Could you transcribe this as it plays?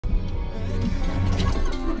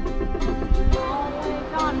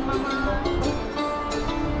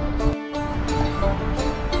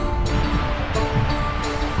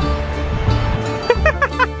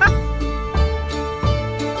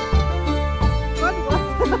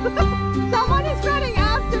Someone is running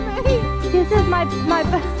after me. This is my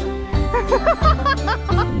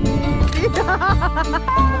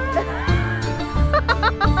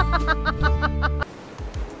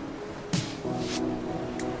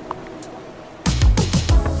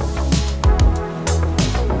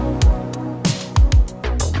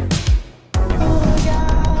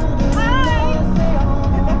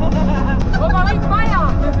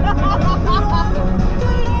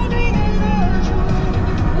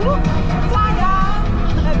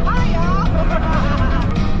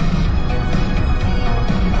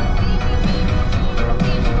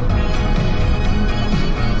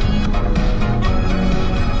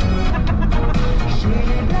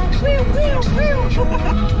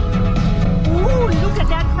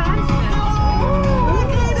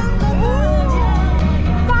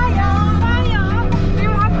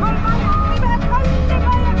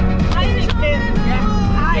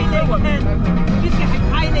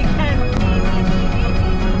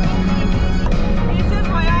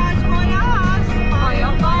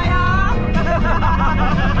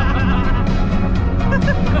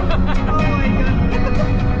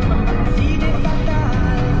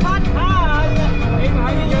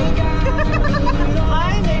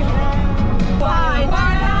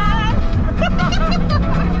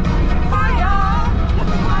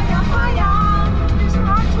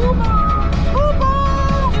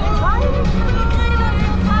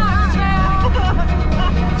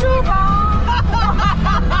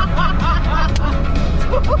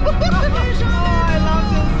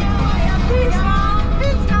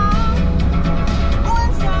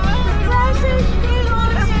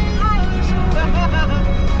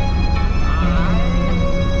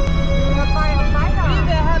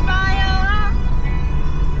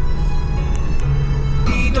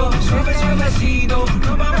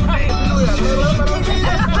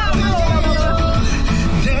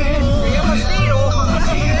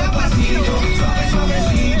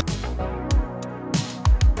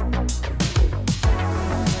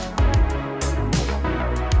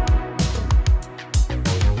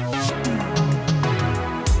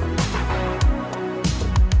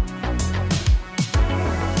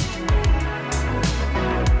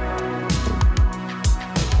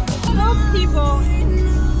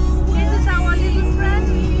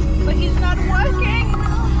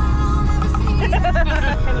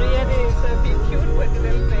Henriette is being cute with the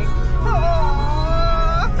little thing. Oh,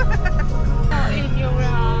 in your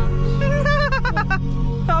arms.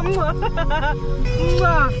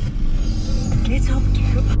 Get up to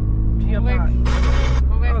your back.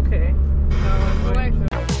 Okay. No, wait.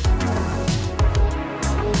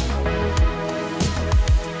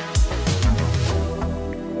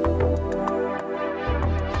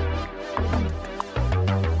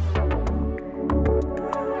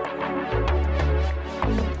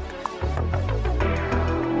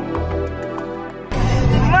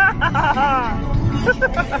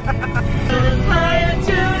 Fire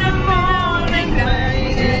to the morning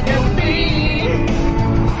light,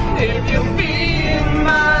 if you be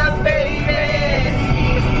my baby.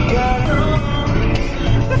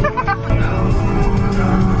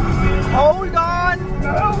 Hold on.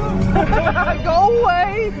 Go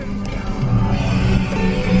away.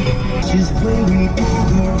 Just waiting for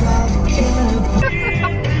the right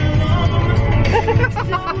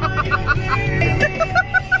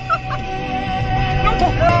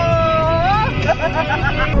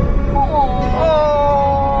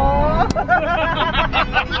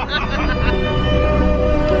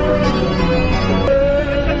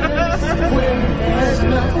there's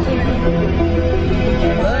nothing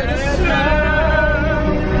but a struggling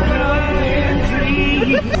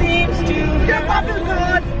dream seems to get up in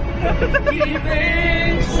God deep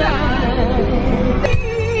inside.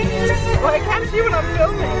 Oh, I can't see what I'm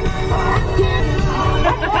filming.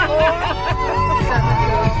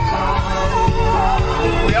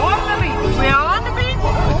 We are on the beach. We are on the beach.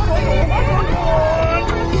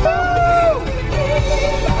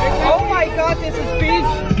 Oh my God, this is beach.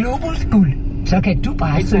 Globus guld. Så kan du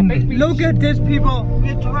bare synge. Look at this, people.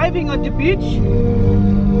 We're driving on the beach.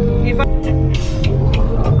 If I...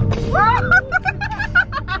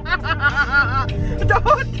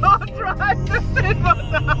 don't drive this river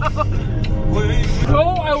now. Go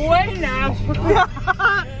away now.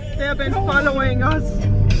 They have been following us.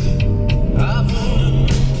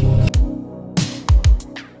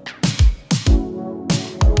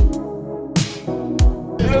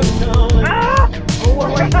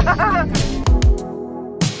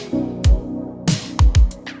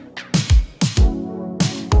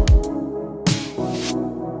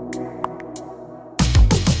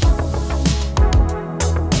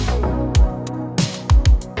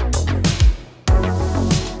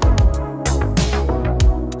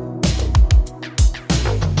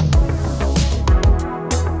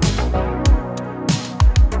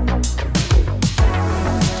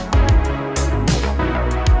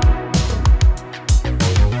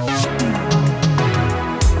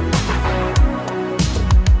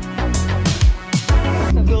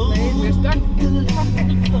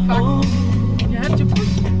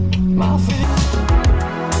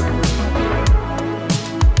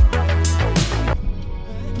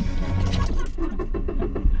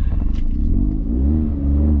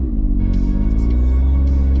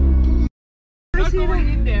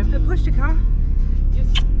 I pushed the car. Yes.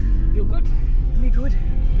 You're good. Me good.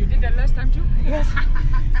 You did that last time too? Yes.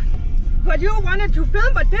 But you wanted to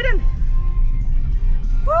film but didn't.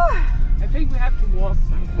 Whew. I think we have to walk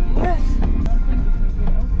something. Yes.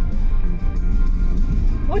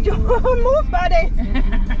 Would you move, buddy?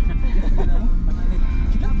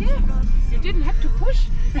 Look here. You didn't have to push.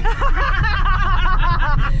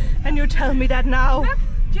 And you tell me that now. Look,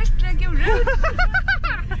 just like you rode.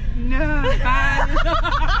 No, fine.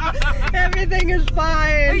 Everything is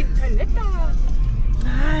fine. Toiletter.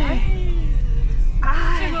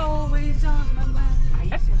 Sing always on my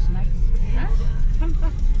mind. That was nice.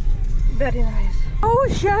 Huh? Very nice.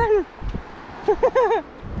 Ocean!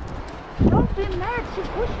 Don't be mad, she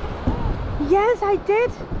pushed the Yes, I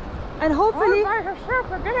did. And hopefully... by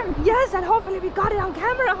herself again. Yes, and hopefully we got it on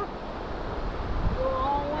camera. You're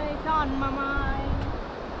always on my mind.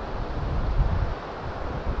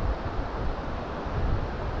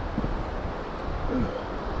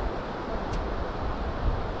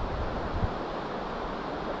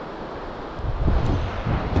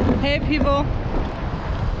 Hey people.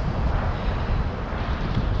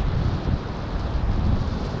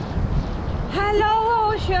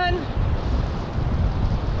 Hello ocean.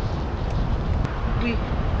 We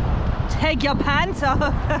take your pants off.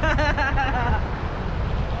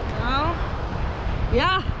 No?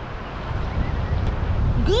 Yeah.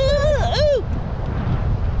 Good.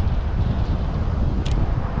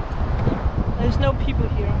 There's no people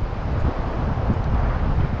here.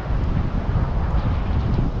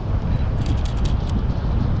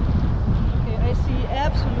 Okay, I see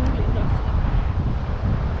absolutely nothing.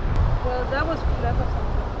 Well, that was clever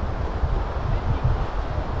something.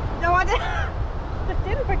 No, I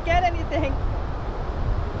didn't forget anything.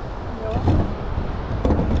 No.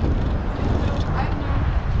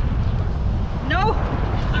 No.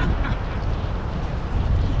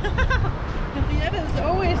 Henriette is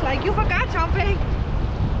always like, you forgot something.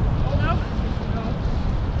 Oh no. No.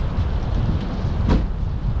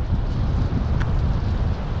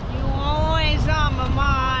 You always on my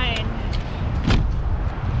mind.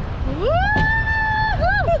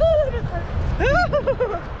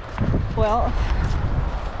 Well,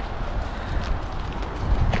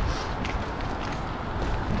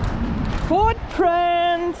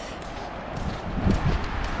 footprint.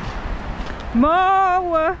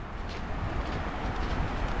 More.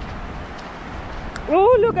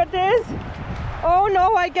 Oh, look at this. Oh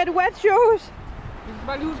no, I get wet shoes. Du skal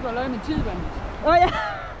bare lige huske at holde øje med tidvandet. Oh yeah.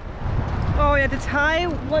 Oh yeah, the Thai,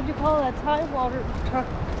 what do you call that? Thai water?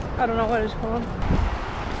 I don't know what it's called.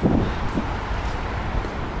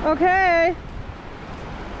 Okay.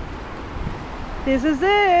 This is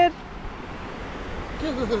it.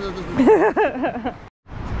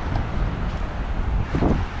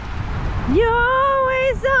 You're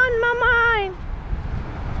always on my mind.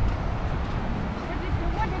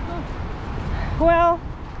 Well,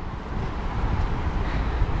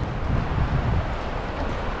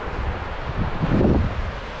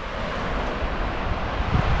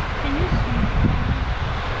 can you see?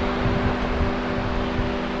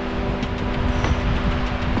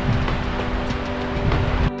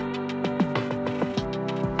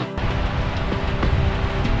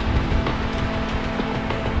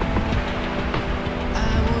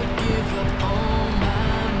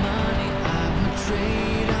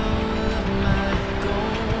 Trade all of my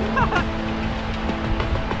gold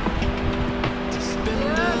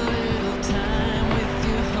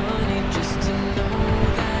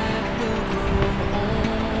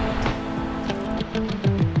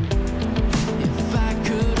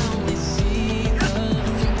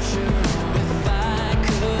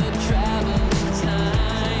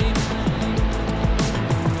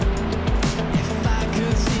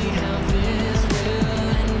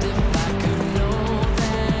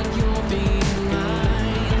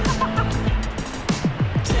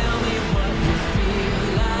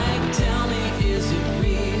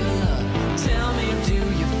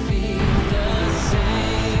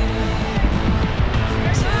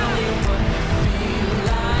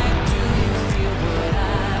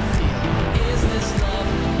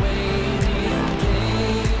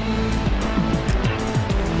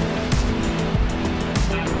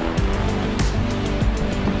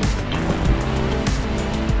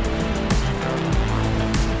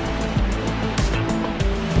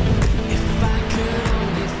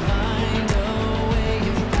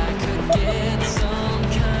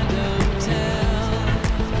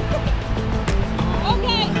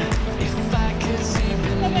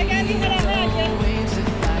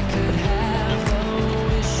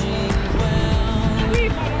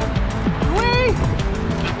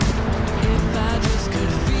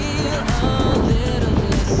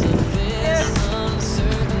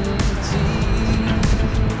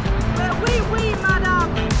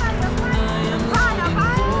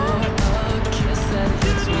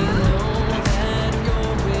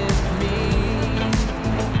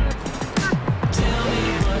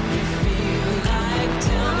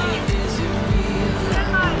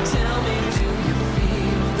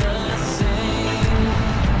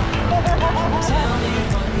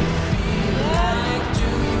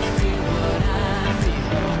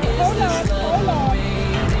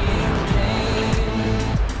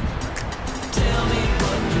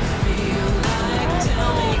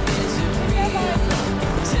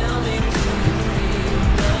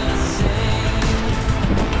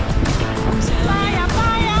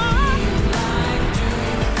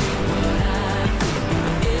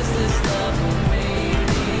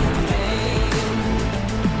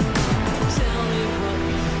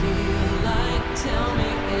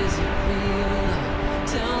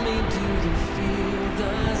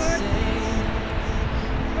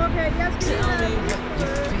Okay, jeg skal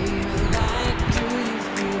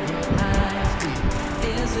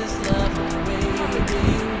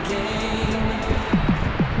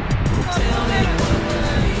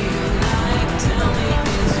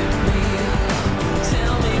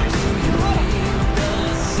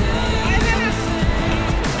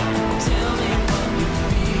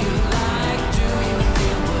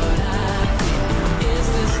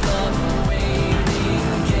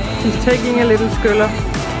He's taking a little skyller.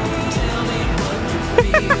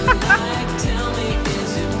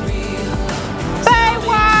 Say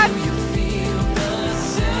what?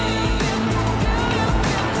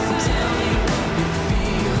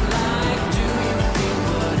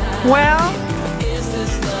 Well,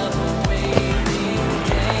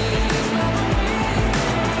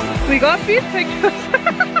 we got feet pictures.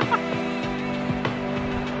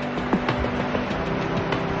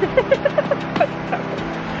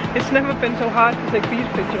 It's never been so hard to take beach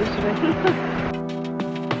pictures today.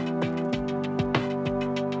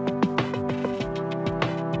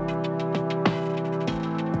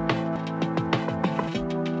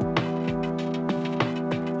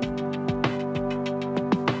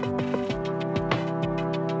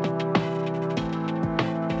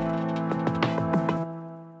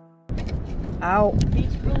 Ow.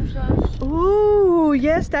 Beach closures. Ooh,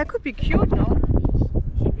 yes, that could be cute, no?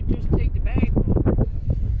 Should we just take the bag?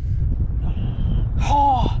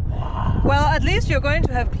 Oh. Well, at least you're going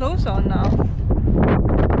to have clothes on now.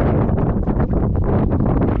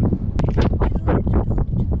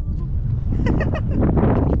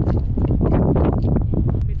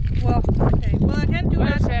 Well, okay. Well, I can't do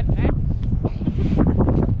that. Said, huh?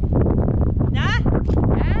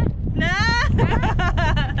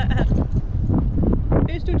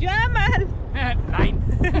 Bist du German? Nein.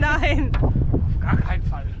 Nein. Gar kein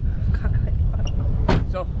Fall.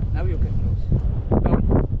 So, now you can close. No,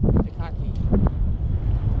 the car key.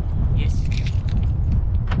 Yes.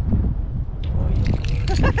 Oh, yeah.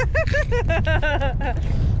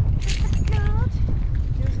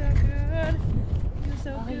 You're so good. You're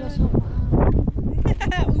so Oh, good. you're so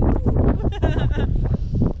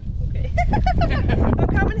Okay. I'm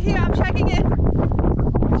coming here. I'm checking in.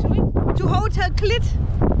 To Hotel Clit.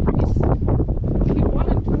 Yes. Key 1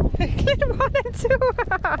 and 2. Clit 1 and 2.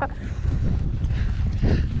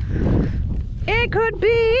 It could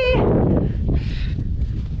be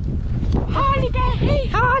holiday.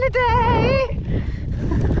 Holiday.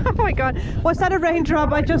 Oh my god. Was that a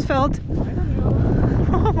raindrop I just felt? I don't know.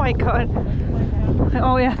 Oh my god.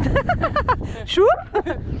 Oh yeah. Sure?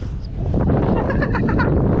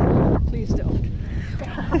 Please don't.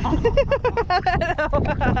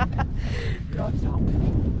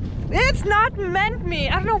 It's not meant me.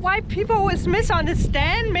 I don't know why people always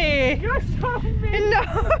misunderstand me. You're so mean. No.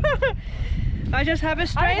 I just have a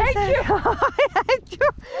strange. I hate you. I hate you.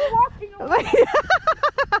 You're walking away.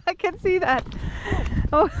 I can see that.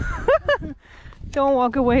 Oh. Don't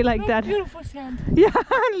walk away like that. Beautiful sand. Yeah,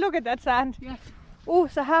 look at that sand. Yes. Oh,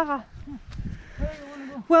 Sahara. Where do you want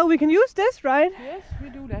to go? Well, we can use this, right? Yes, we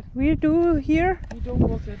do that. We do here. We don't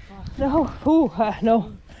walk that far. No.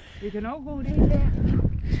 No. We can all go there.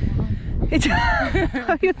 It's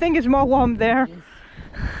you think it's more warm there?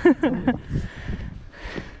 Yes.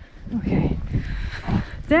 Okay.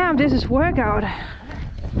 Damn, this is workout.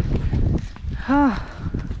 Ah.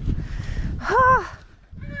 Ah.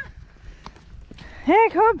 Hey,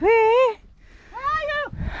 Copy. Where are you?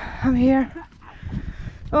 I'm here.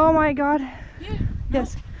 Oh my god. Here?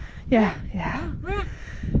 Yes. Yeah. Yeah. Where?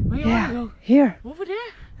 Where you Yeah. want to go? Here. Over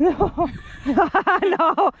there? No.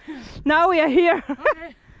 No. Now we are here.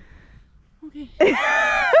 Okay. Okay.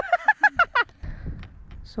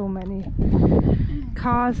 So many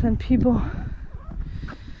cars and people.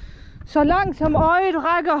 Så langt som øjet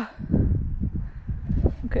rækker.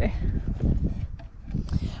 Okay.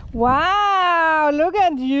 Wow, look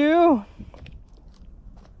at you.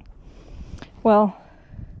 Well,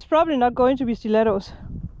 it's probably not going to be stilettos.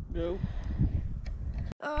 No.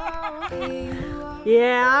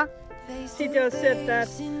 Yeah, she just said that.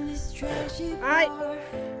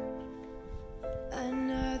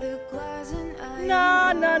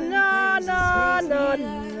 No, no, no, no, no, no.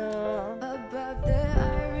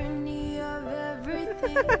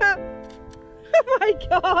 Oh my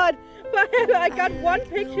god! I got one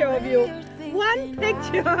picture of you. One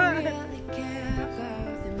picture.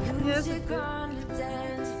 Yes.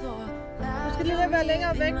 Du skal lige være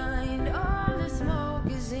længere væk.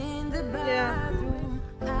 Yeah.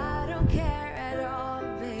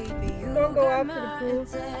 Don't go out to the pool.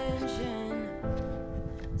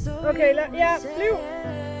 Okay, ja, bliv.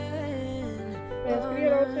 Jeg skal lige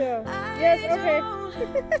have lov til at... Yes, okay.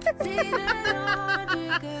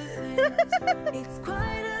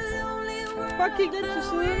 Bare kig lidt til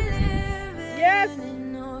siden. Yes!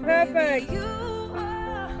 Perfect!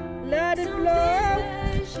 Let it blow!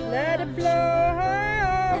 Let it blow!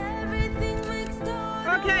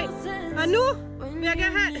 Okay, og nu vil jeg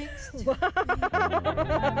gerne have...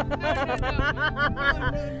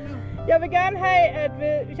 Jeg vil gerne have, at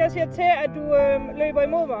hvis jeg siger til, at du løber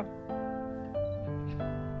imod mig.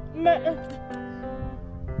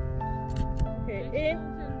 Okay, en.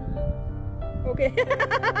 Okay.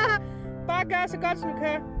 Bare gør så godt, som du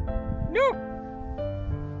kan. Nu!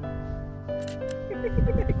 Jeg er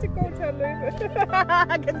ikke så god til at løbe.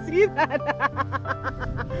 I can see that.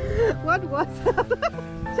 What was that?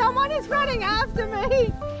 Someone is running after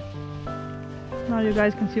me! Now you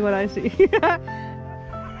guys can see what I see.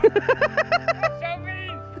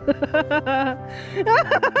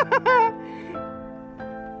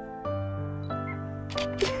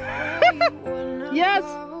 Yes!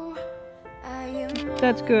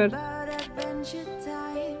 That's good.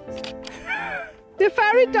 The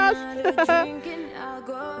fairy dust!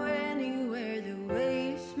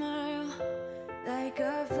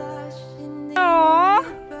 Aww!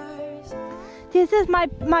 This is my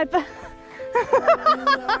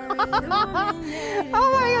oh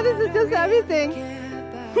my god, this is just everything.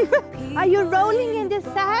 Are you rolling in the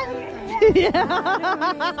sand? Yeah.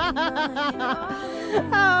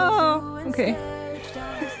 Oh, okay.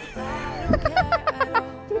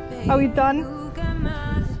 Are we done?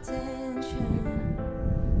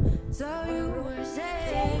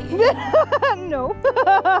 No,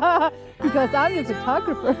 because I'm the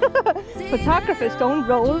photographer. Photographers don't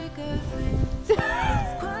roll.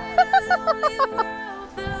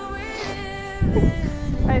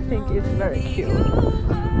 I think it's very cute.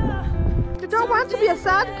 You don't want to be a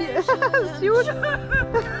sad suit.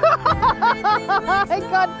 I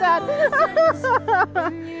got that.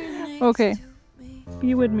 Okay,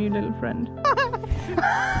 be with me, little friend.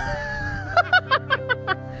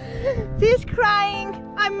 She's crying.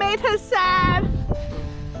 I made her sad.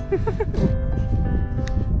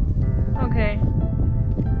 Okay.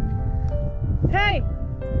 Hey.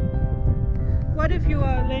 What if you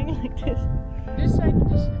are laying like this? This side,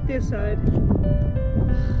 this side. This side.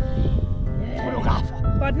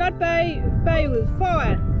 Photographer. But not bagud,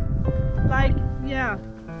 foran. Like, yeah.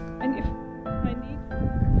 And if I need.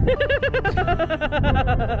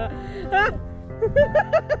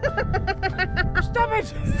 Stop it!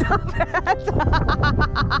 Stop it!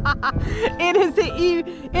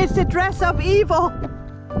 It's the dress of evil.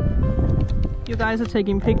 You guys are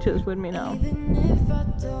taking pictures with me now.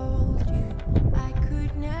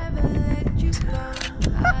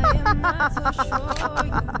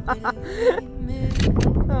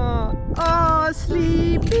 Oh,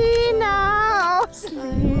 sleepy now,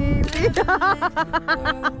 sleepy now.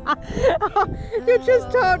 You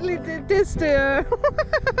just totally did this there.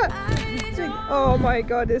 Oh my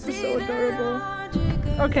god, this is so adorable.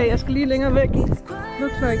 Okay, jeg skal lige længere væk.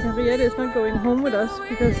 Looks like Henriette is not going home with us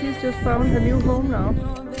because she's just found her new home now.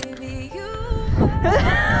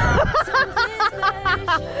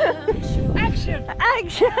 Action!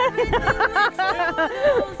 Action!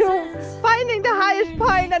 Finding the highest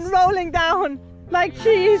point and rolling down like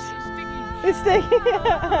cheese. It's sticky.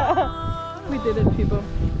 We did it, people.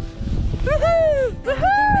 Woohoo!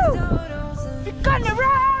 Woohoo! We're gonna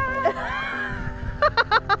run!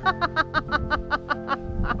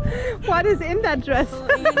 What is in that dress?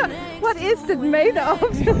 What is it made of?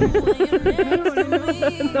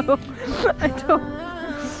 No, I don't.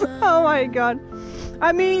 Oh my god.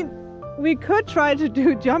 I mean, we could try to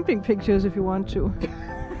do jumping pictures if you want to.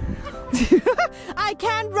 I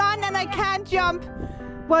can't run and I can't jump.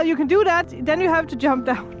 Well, you can do that. Then you have to jump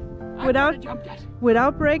down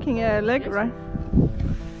without breaking a leg, yes. Right?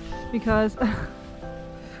 Because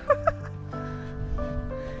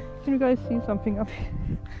can you guys see something up here?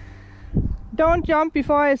 Don't jump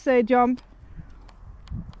before I say jump.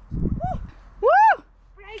 Woo! Woo!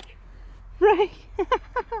 Break! Break!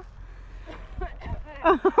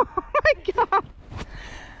 Oh my god!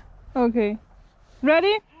 Okay,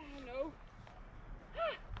 ready? No.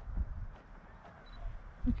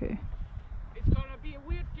 Okay. It's gonna be a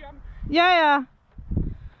weird jump. Yeah.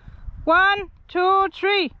 1, 2,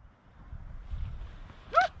 3.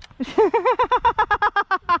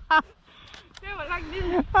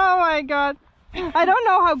 Oh my god. I don't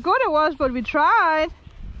know how good it was, but we tried.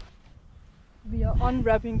 We are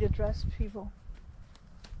unwrapping the dress, people.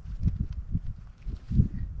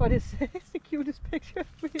 But it's the cutest picture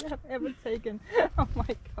we have ever taken. Oh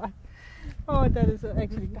my god. Oh, that is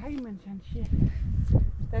actually diamonds and shit.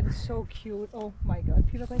 That is so cute. Oh my god.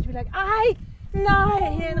 People are going to be like, I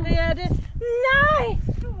Henriette, nej!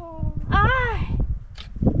 I.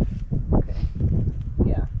 Okay.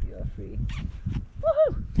 Yeah, you are free.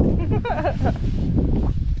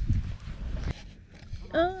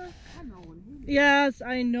 Woohoo! Yes,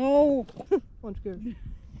 I know. Undskyld.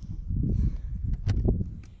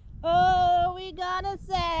 Oh, we gonna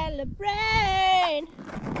celebrate.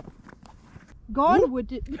 Gone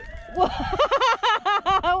with it. What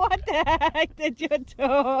the heck did you do?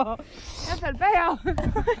 Jeg faldt bagover.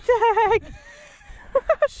 What the heck?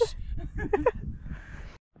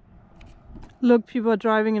 Look, people are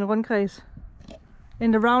driving in rundkreds.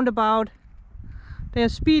 In the roundabout. They are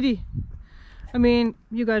speedy. I mean,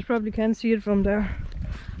 you guys probably can't see it from there.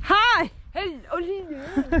 Hi! Hello.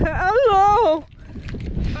 Hello!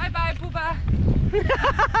 Bye bye, Poopa.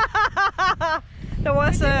 There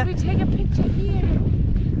was a... We take a picture here.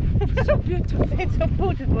 It's so beautiful. It's so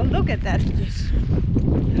beautiful. Look at that. Yes.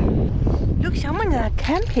 Look, someone are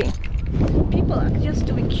camping. People are just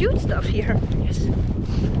doing cute stuff here. Yes.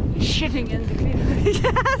 Shitting in the clear.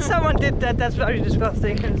 Yeah, someone did that. That's very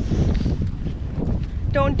disgusting.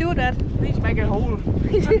 Don't do that. Please make a hole.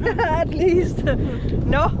 At least.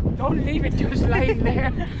 No. Don't leave it just lying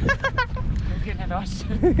there. Looking at us.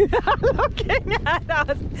 Looking at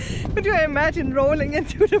us. Could you imagine rolling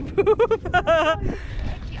into the poop?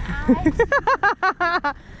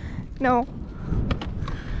 No.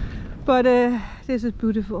 But this is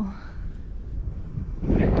beautiful.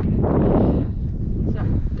 So,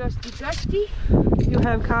 dusty. You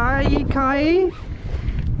have Kiri.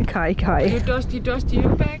 You dusty, you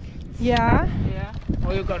back? Yeah. Yeah.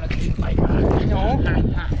 Oh, you're gonna clean my car. No.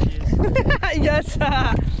 Yes.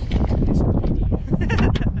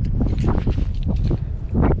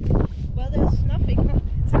 Well, there's nothing.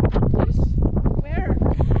 Yes. Where?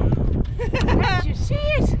 Can't you see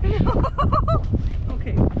it? No.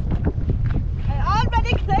 Okay. I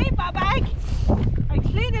already cleaned my bag. I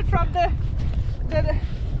cleaned it from the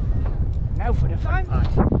Now for the fun part.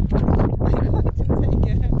 I'm going to take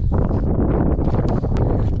it.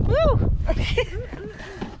 Woo!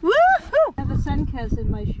 Woohoo! I have a sandcastle in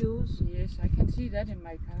my shoes. Yes, I can see that in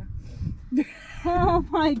my car. Oh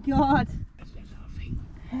my god.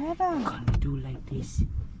 I'm gonna do like this.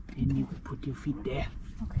 Then you put your feet there.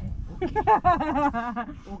 Okay.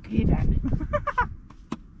 Okay then.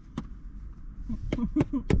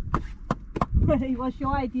 It was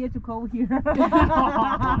your idea to go here.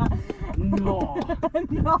 No.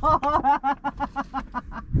 No.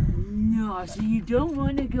 No, so you don't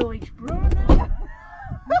want to go explore now?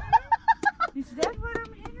 Is that what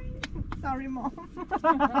I'm hearing? Sorry, Mom.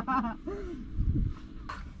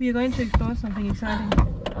 We are going to explore something exciting.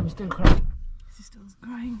 I'm still crying. She's still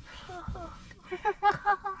crying.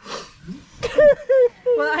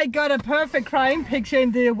 Well, I got a perfect crying picture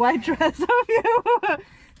in the white dress of you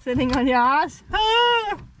sitting on your ass.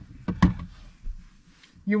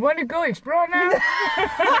 You want to go explore now?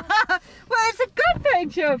 Well, it's a good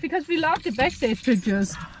picture because we love the backstage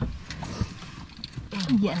pictures.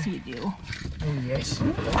 Yes, we do. Oh yes.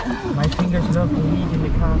 My fingers love to eat in the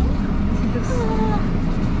car.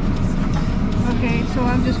 Okay, so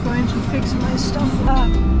I'm just going to fix my stuff up.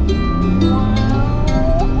 Wow.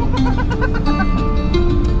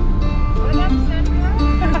 What up, Sandra?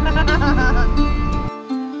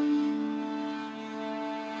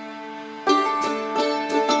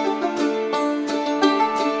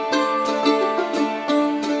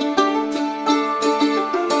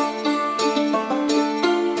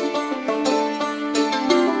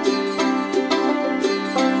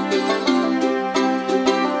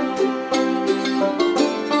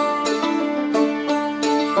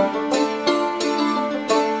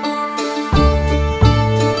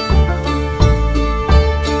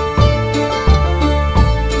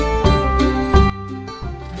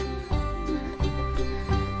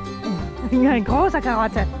 Ein großer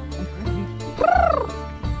Karotte.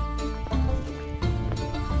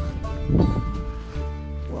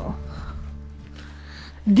 Wow.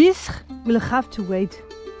 This will have to wait.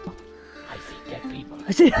 I see dead people.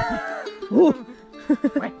 Oh.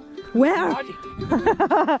 Where? Where?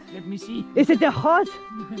 Let me see. Is it the horse?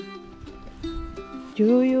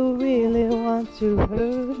 Do you really want to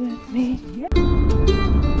hurt me? Yeah.